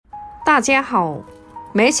大家好，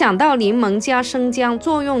没想到柠檬加生姜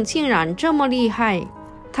作用竟然这么厉害，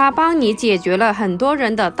它帮你解决了很多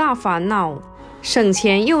人的大烦恼，省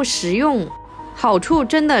钱又实用，好处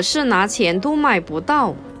真的是拿钱都买不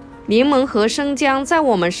到。柠檬和生姜在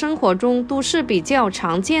我们生活中都是比较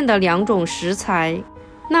常见的两种食材，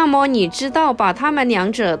那么你知道把它们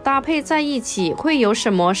两者搭配在一起会有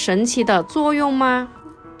什么神奇的作用吗？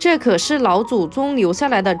这可是老祖宗留下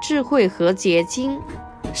来的智慧和结晶。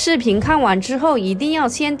视频看完之后一定要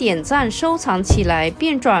先点赞收藏起来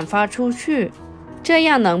并转发出去，这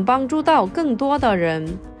样能帮助到更多的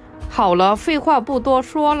人。好了，废话不多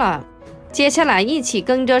说了，接下来一起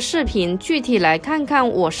跟着视频具体来看看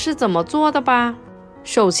我是怎么做的吧。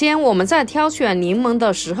首先我们在挑选柠檬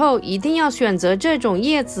的时候一定要选择这种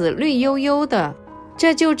叶子绿油油的，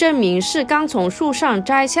这就证明是刚从树上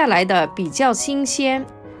摘下来的，比较新鲜，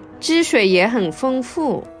汁水也很丰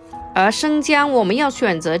富。而生姜我们要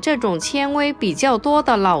选择这种纤维比较多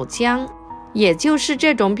的老姜，也就是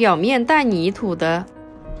这种表面带泥土的，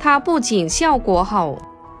它不仅效果好，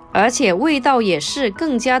而且味道也是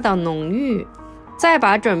更加的浓郁。再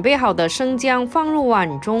把准备好的生姜放入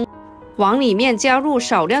碗中，往里面加入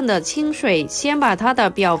少量的清水，先把它的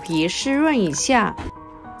表皮湿润一下，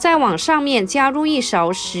再往上面加入1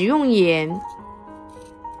勺食用盐，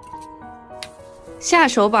下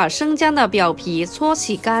手把生姜的表皮搓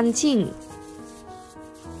洗干净。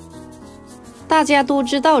大家都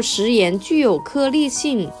知道食盐具有颗粒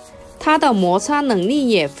性，它的摩擦能力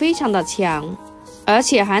也非常的强，而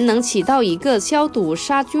且还能起到一个消毒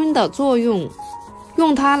杀菌的作用。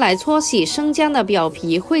用它来搓洗生姜的表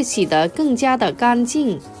皮会洗得更加的干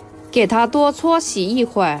净，给它多搓洗一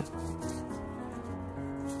会儿。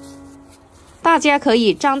大家可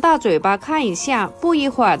以张大嘴巴看一下，不一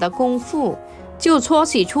会儿的功夫就搓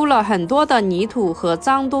洗出了很多的泥土和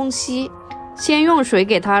脏东西。先用水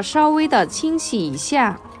给它稍微的清洗一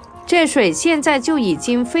下，这水现在就已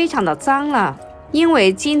经非常的脏了，因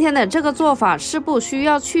为今天的这个做法是不需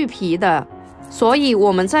要去皮的，所以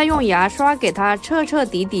我们再用牙刷给它彻彻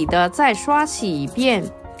底底的再刷洗一遍，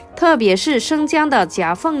特别是生姜的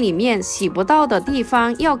夹缝里面洗不到的地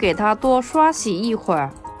方，要给它多刷洗一会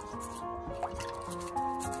儿。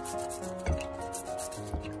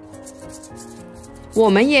我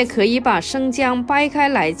们也可以把生姜掰开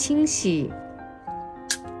来清洗，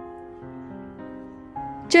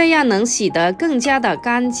这样能洗得更加的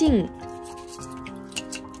干净。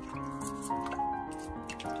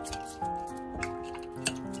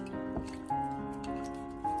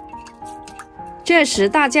这时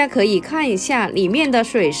大家可以看一下里面的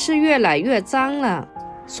水是越来越脏了，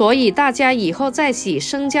所以大家以后在洗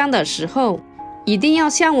生姜的时候一定要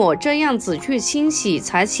像我这样子去清洗，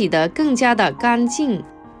才洗得更加的干净。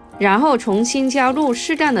然后重新加入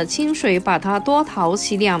适量的清水，把它多淘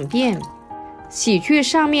洗2遍，洗去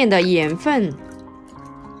上面的盐分。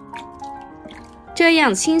这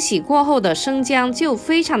样清洗过后的生姜就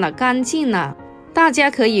非常的干净了，大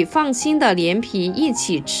家可以放心的连皮一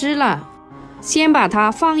起吃了。先把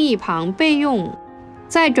它放一旁备用，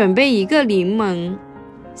再准备一个柠檬，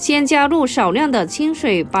先加入少量的清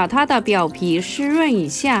水，把它的表皮湿润一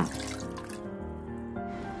下，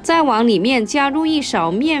再往里面加入1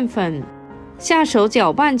勺面粉，下手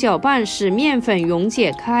搅拌搅拌，使面粉溶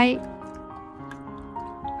解开。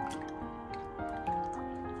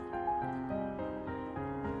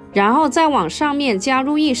然后再往上面加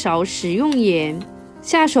入1勺食用盐，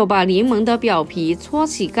下手把柠檬的表皮搓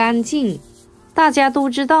洗干净。大家都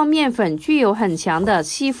知道面粉具有很强的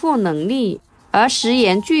吸附能力，而食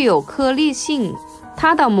盐具有颗粒性，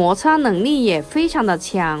它的摩擦能力也非常的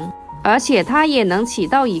强，而且它也能起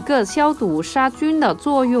到一个消毒杀菌的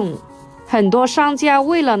作用。很多商家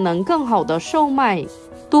为了能更好的售卖，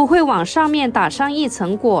都会往上面打上1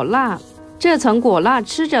层果蜡，这层果蜡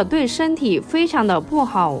吃着对身体非常的不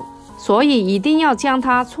好，所以一定要将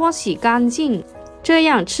它搓洗干净，这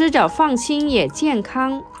样吃着放心也健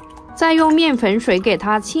康。再用面粉水给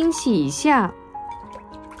它清洗一下，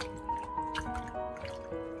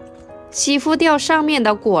吸附掉上面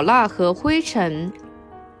的果蜡和灰尘。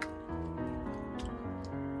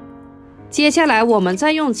接下来我们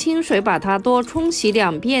再用清水把它多冲洗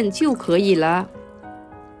2遍就可以了。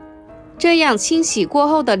这样清洗过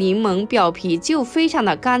后的柠檬表皮就非常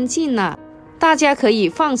的干净了，大家可以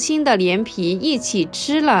放心的连皮一起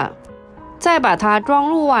吃了。再把它装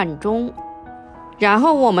入碗中，然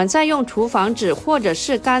后我们再用厨房纸或者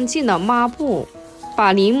是干净的抹布，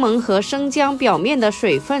把柠檬和生姜表面的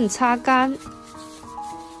水分擦干。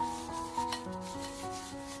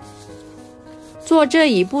做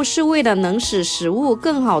这一步是为了能使食物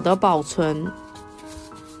更好的保存。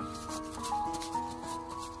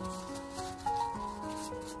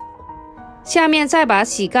下面再把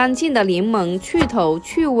洗干净的柠檬去头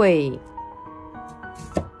去尾。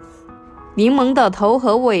柠檬的头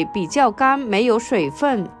和尾比较干，没有水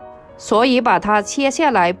分，所以把它切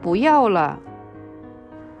下来不要了。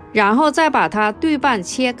然后再把它对半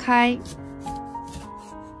切开，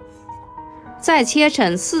再切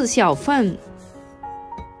成4小份。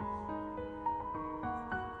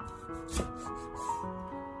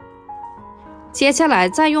接下来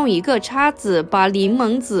再用一个叉子把柠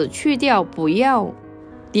檬籽去掉，不要。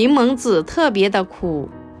柠檬籽特别的苦，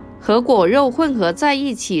和果肉混合在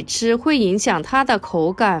一起吃会影响它的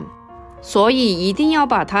口感，所以一定要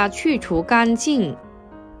把它去除干净。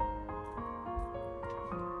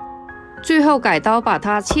最后改刀把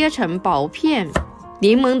它切成薄片。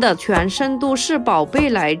柠檬的全身都是宝贝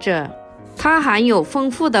来着，它含有丰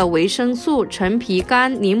富的维生素、陈皮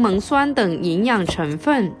苷、柠檬酸等营养成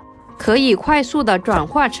分，可以快速的转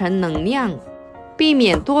化成能量，避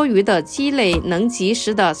免多余的积累，能及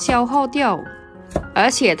时的消耗掉。而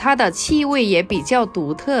且它的气味也比较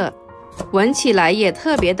独特，闻起来也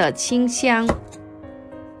特别的清香。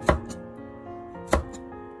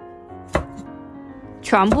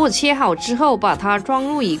全部切好之后，把它装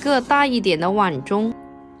入一个大一点的碗中。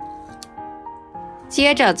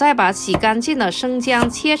接着再把洗干净的生姜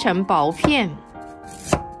切成薄片，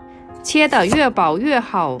切得越薄越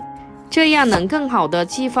好，这样能更好的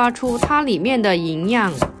激发出它里面的营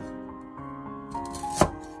养。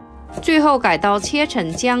最后改刀切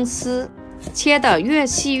成姜丝，切得越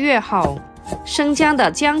细越好。生姜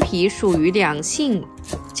的姜皮属于凉性，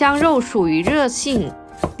姜肉属于热性，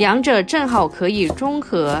两者正好可以中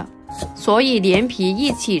和，所以连皮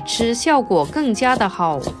一起吃效果更加的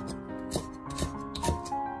好。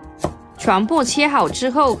全部切好之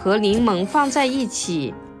后和柠檬放在一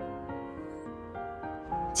起，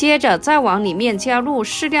接着再往里面加入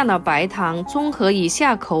适量的白糖，中和一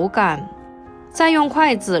下口感，再用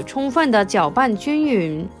筷子充分的搅拌均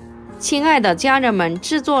匀。亲爱的家人们，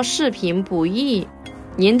制作视频不易，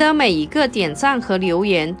您的每一个点赞和留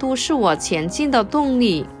言都是我前进的动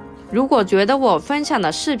力。如果觉得我分享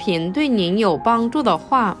的视频对您有帮助的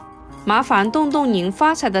话，麻烦动动您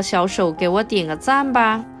发财的小手给我点个赞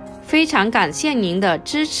吧，非常感谢您的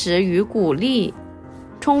支持与鼓励。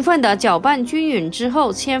充分的搅拌均匀之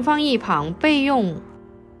后，先放一旁备用。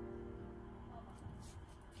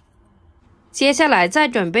接下来再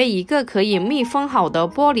准备一个可以密封好的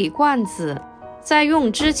玻璃罐子，在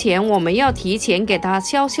用之前我们要提前给它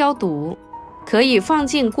消毒，可以放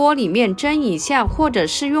进锅里面蒸一下，或者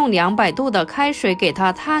是用200度的开水给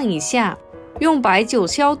它烫一下，用白酒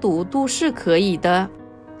消毒都是可以的。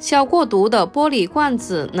消过毒的玻璃罐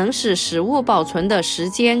子能使食物保存的时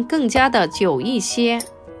间更加的久一些。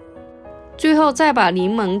最后再把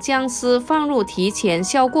柠檬姜丝放入提前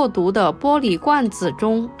消过毒的玻璃罐子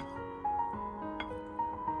中，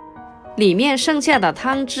里面剩下的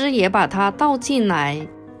汤汁也把它倒进来。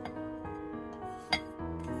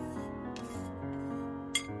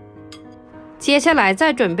接下来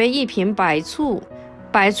再准备一瓶白醋，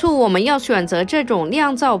白醋我们要选择这种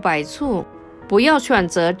酿造白醋，不要选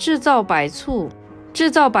择制造白醋。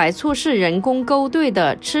制造白醋是人工勾兑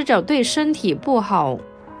的，吃着对身体不好。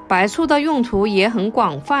白醋的用途也很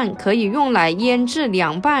广泛，可以用来腌制、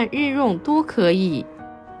凉拌、日用都可以。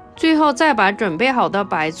最后再把准备好的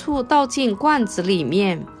白醋倒进罐子里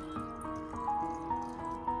面，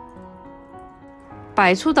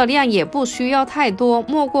白醋的量也不需要太多，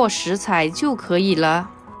没过食材就可以了。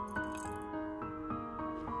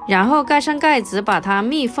然后盖上盖子，把它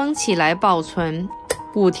密封起来保存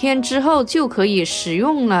，5天之后就可以食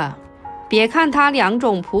用了。别看它2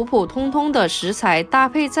种普普通通的食材搭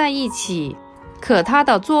配在一起，可它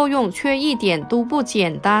的作用却一点都不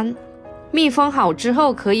简单。密封好之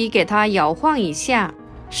后，可以给它摇晃一下，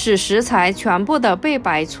使食材全部的被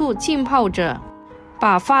白醋浸泡着。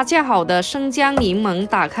把发酵好的生姜柠檬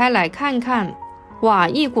打开来看看，哇，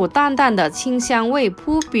一股淡淡的清香味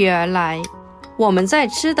扑鼻而来。我们在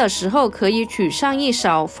吃的时候可以取上一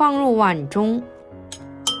勺放入碗中，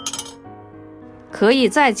可以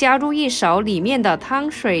再加入1勺里面的汤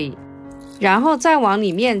水，然后再往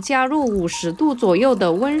里面加入50度左右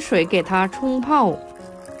的温水给它冲泡。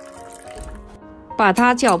把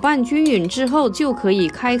它搅拌均匀之后就可以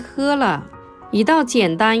开喝了。一道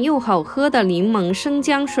简单又好喝的柠檬生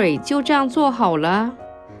姜水就这样做好了。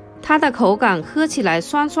它的口感喝起来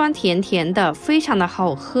酸酸甜甜的，非常的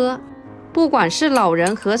好喝，不管是老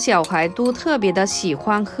人和小孩都特别的喜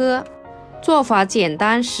欢喝。做法简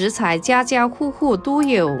单，食材家家户户都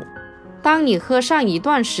有。当你喝上一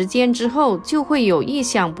段时间之后，就会有意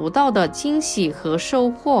想不到的惊喜和收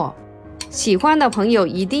获。喜欢的朋友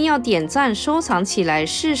一定要点赞收藏起来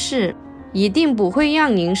试试。一定不会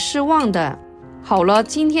让您失望的。好了，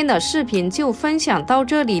今天的视频就分享到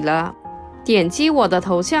这里了。点击我的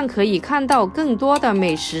头像可以看到更多的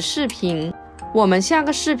美食视频，我们下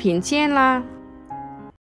个视频见啦！